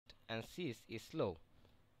and cis is slow.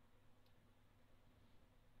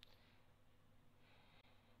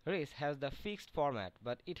 Risc has the fixed format,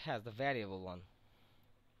 but it has the variable one.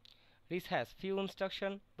 Risc has few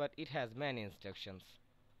instructions, but it has many instructions.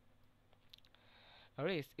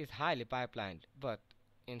 Risc is highly pipelined, but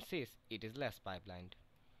in cis it is less pipelined.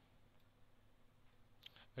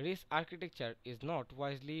 Risc architecture is not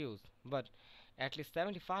widely used, but at least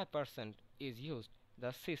 75% is used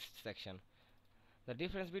the cis section. The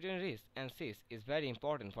difference between risc and cis is very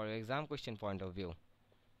important for your exam question point of view.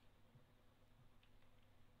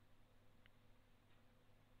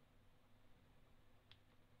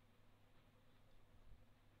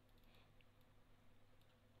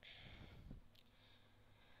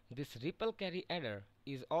 This ripple carry adder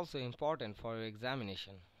is also important for your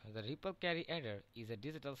examination. The ripple carry adder is a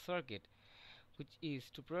digital circuit which is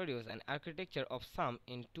to produce an architecture of sum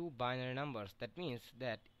in two binary numbers. That means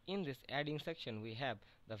that in this adding section we have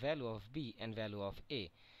the value of b and value of a.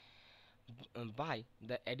 By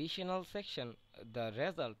the additional section, the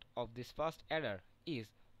result of this first adder is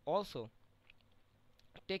also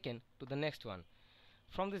taken to the next one.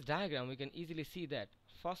 From this diagram we can easily see that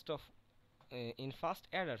in first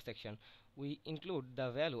adder section we include the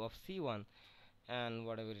value of c1 and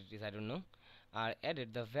whatever it is, I don't know, are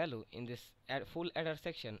added the value in this full adder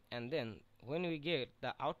section, and then when we get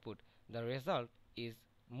the output, the result is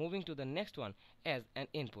moving to the next one as an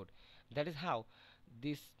input. That is how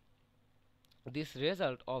this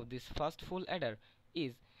result of this first full adder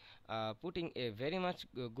is putting a very much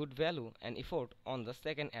good value and effort on the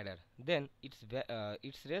second adder. Then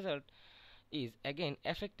its result is again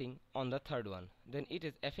affecting on the third one, then it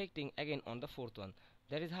is affecting again on the fourth one.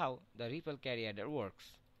 That is how the ripple carry adder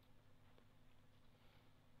works.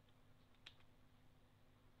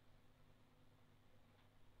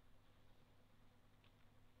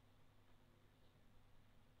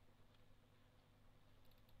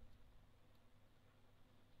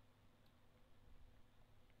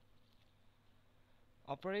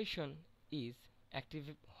 Operation is active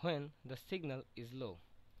when the signal is low.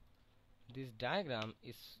 This diagram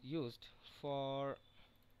is used for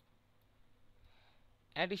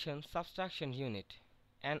addition subtraction unit.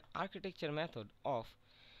 An architecture method of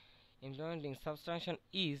implementing subtraction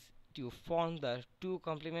is to form the two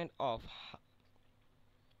complement of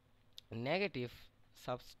negative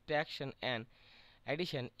subtraction and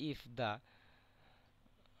addition if the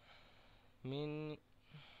mean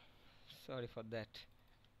sorry for that.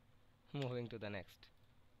 Moving to the next.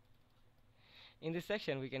 In this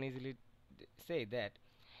section we can easily say that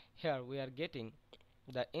here we are getting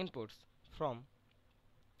the inputs from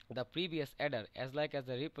the previous adder as like as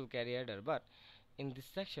the ripple carry adder, but in this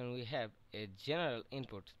section we have a general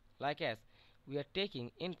input like as we are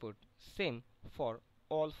taking input same for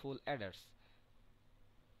all full adders.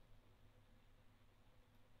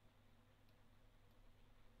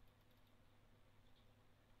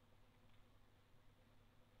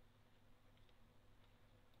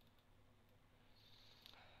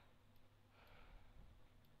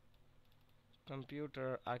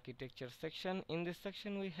 Computer architecture section. In this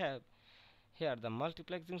section we have here the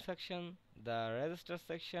multiplexing section, the register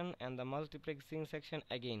section, and the multiplexing section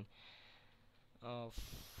again.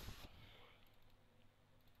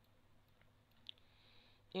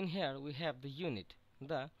 In here we have the unit.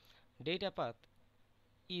 The data path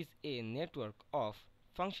is a network of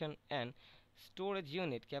function and storage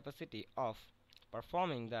unit capacity of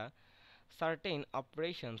performing the certain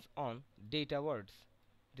operations on data words.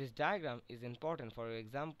 This diagram is important for your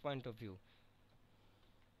exam point of view.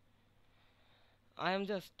 I am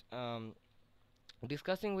just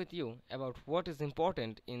discussing with you about what is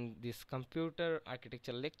important in this computer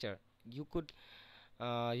architecture lecture. You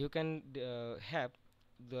can have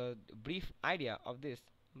the brief idea of this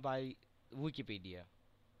by Wikipedia.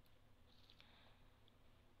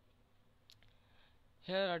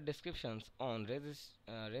 Here are descriptions on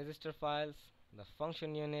register files, the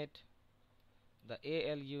function unit, the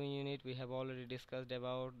ALU unit we have already discussed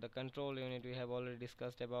about, the control unit we have already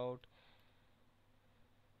discussed about.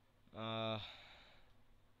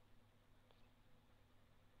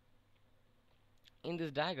 In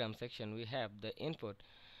this diagram section we have the input.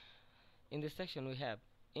 In this section we have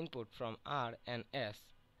input from R and S.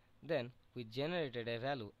 Then we generated a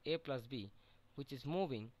value a plus b which is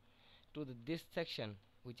moving to this section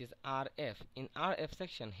which is RF. In RF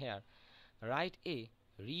section here write A,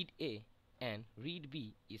 read A, and read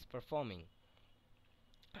B is performing.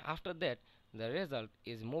 After that the result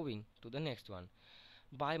is moving to the next one.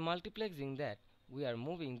 By multiplexing that we are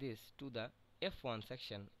moving this to the F1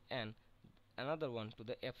 section and another one to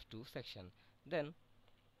the F2 section. Then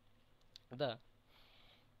the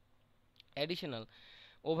Additional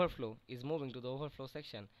overflow is moving to the overflow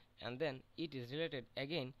section, and then it is related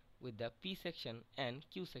again with the P section and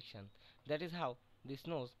Q section. That is how this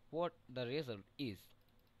knows what the result is.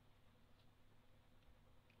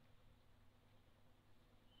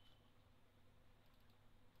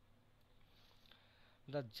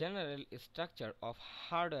 The general structure of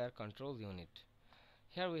hardware control unit.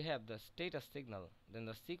 Here we have the status signal, then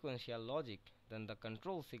the sequential logic, then the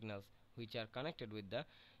control signals which are connected with the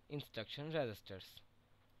instruction registers.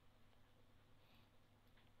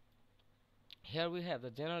 Here we have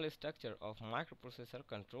the general structure of microprocessor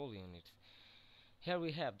control units. Here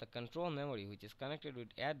we have the control memory which is connected with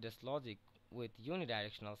address logic with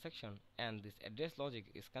unidirectional section, and this address logic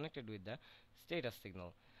is connected with the status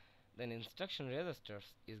signal. Then instruction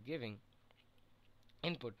registers is giving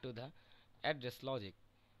input to the address logic,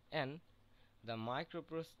 and the micro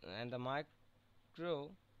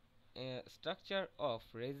structure of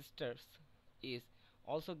registers is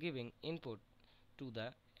also giving input to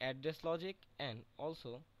the address logic and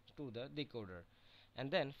also to the decoder, and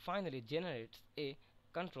then finally generates a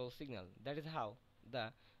control signal. That is how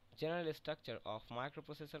the general structure of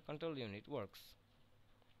microprocessor control unit works.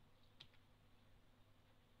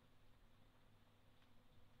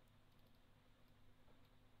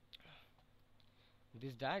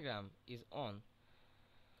 This diagram is on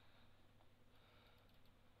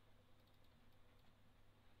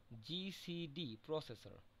GCD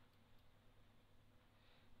processor.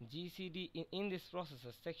 GCD, in this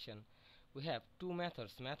processor section we have two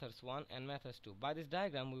methods, methods 1 and methods 2. By this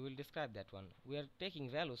diagram we will describe that one. We are taking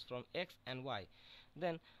values from x and y.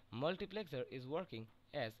 Then multiplexer is working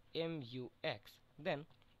as MUX. Then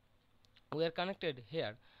we are connected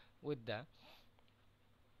here with the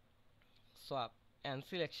swap and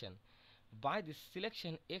selection. By this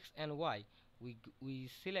selection x and y, we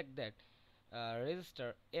select that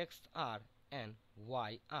register XR and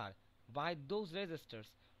YR. By those registers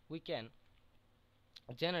we can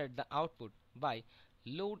generate the output by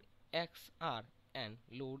load XR and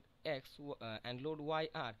load and load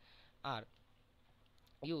YR are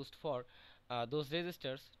used for those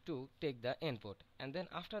registers to take the input, and then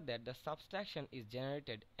after that the subtraction is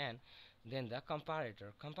generated, and then the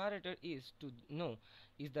comparator is to know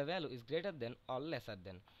if the value is greater than or lesser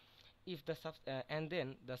than. If the and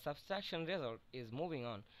then the subtraction result is moving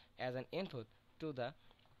on as an input to the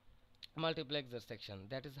multiplexer section.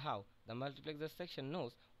 That is how the multiplexer section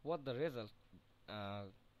knows what the result uh,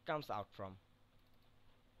 comes out from.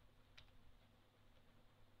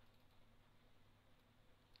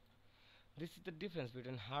 This is the difference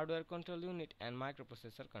between hardware control unit and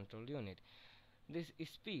microprocessor control unit. This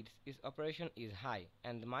speeds its operation is high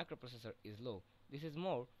and the microprocessor is low. This is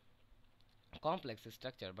more complex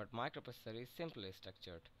structure, but microprocessor is simply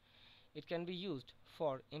structured. It can be used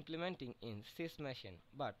for implementing in cisc machine,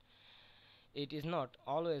 but it is not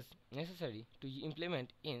always necessary to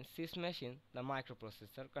implement in cisc machine the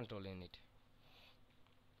microprocessor control unit.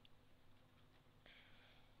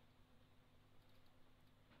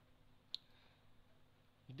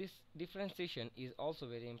 This differentiation is also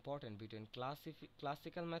very important between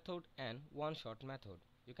classical method and one-shot method.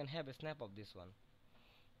 You can have a snap of this one.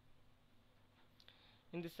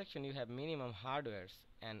 In this section you have minimum hardwares,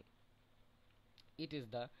 and it is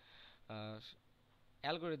the uh,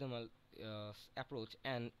 algorithmal approach,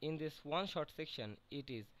 and in this one-shot section it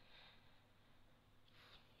is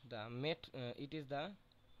the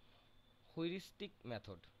heuristic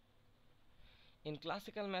method. In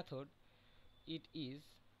classical method it is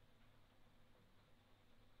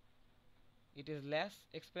less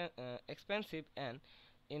expensive, and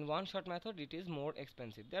in one shot method it is more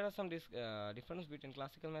expensive. There are some difference between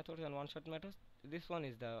classical methods and one shot methods. This one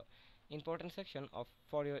is the important section of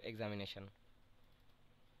for your examination.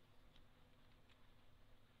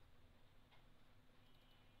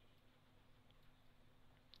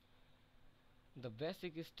 The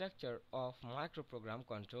basic structure of microprogram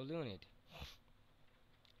control unit.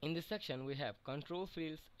 In this section we have control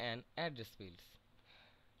fields and address fields.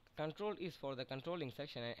 Control is for the controlling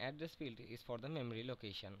section and address field is for the memory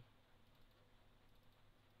location.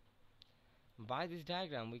 By this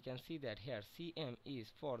diagram we can see that here CM is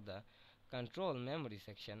for the control memory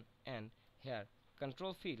section, and here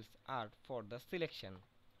control fields are for the selection.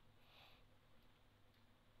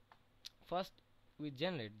 First we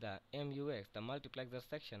generate the MUX, the multiplexer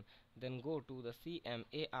section, then go to the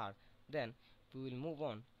CMAR, then we will move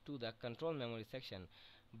on to the control memory section.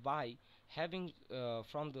 By having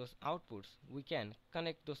from those outputs we can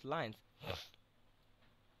connect those lines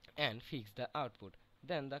and fix the output.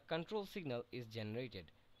 Then the control signal is generated,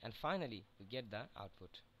 and finally we get the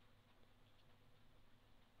output.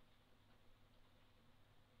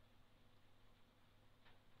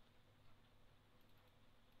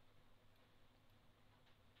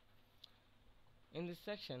 In this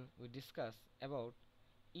section, we discuss about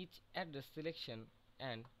each address selection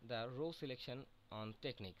and the row selection on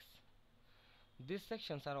techniques. These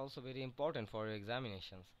sections are also very important for your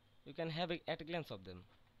examinations. You can have at a glance of them.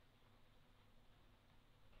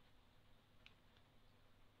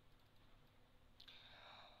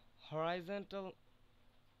 Horizontal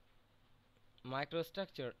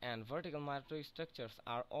microstructure and vertical microstructures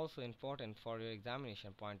are also important for your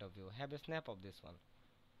examination point of view. Have a snap of this one.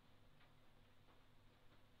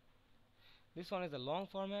 This one is a long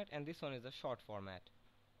format and this one is a short format.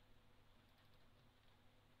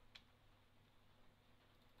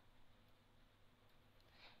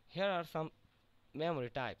 Here are some memory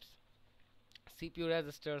types: CPU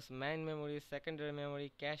registers, main memory, secondary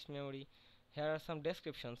memory, cache memory. Here are some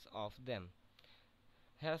descriptions of them.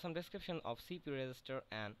 Here are some description of CPU register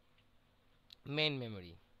and main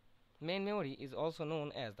memory. Main memory is also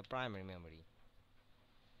known as the primary memory.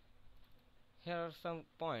 Here are some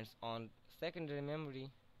points on secondary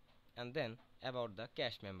memory and then about the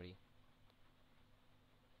cache memory.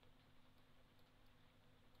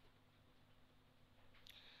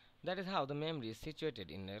 That is how the memory is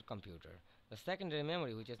situated in your computer. The secondary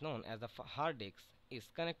memory, which is known as the hard disk, is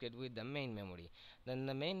connected with the main memory. Then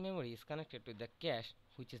the main memory is connected with the cache,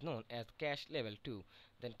 which is known as cache level 2.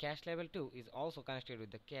 Then cache level 2 is also connected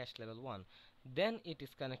with the cache level 1. Then it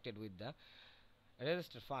is connected with the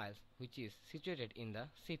register files, which is situated in the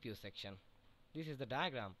CPU section. This is the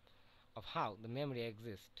diagram of how the memory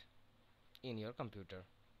exists in your computer.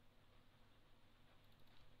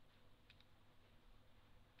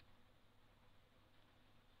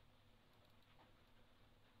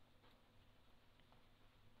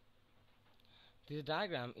 This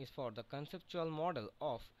diagram is for the conceptual model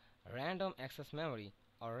of random access memory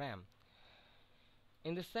or RAM.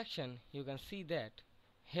 In this section you can see that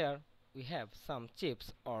here we have some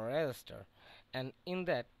chips or register, and in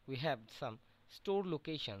that we have some stored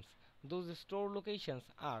locations. Those stored locations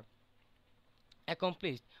are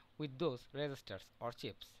accomplished with those registers or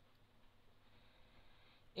chips.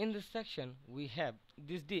 In this section we have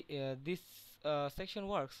this section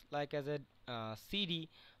works like as a CD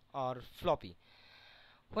or floppy.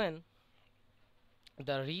 When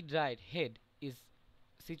the read-write head is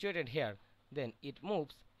situated here, then it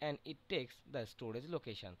moves and it takes the storage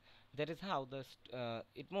location. That is how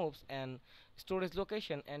it moves, and storage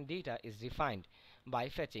location and data is defined by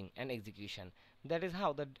fetching and execution. That is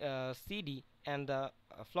how the CD and the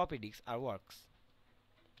floppy disks are works.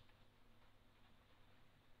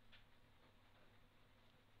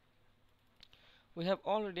 We have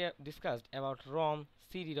already discussed about ROM,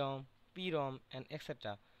 CD-ROM, PROM, and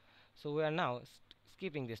etc. So we are now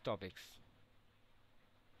skipping these topics.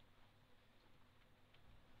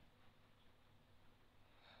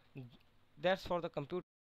 That's for the computer.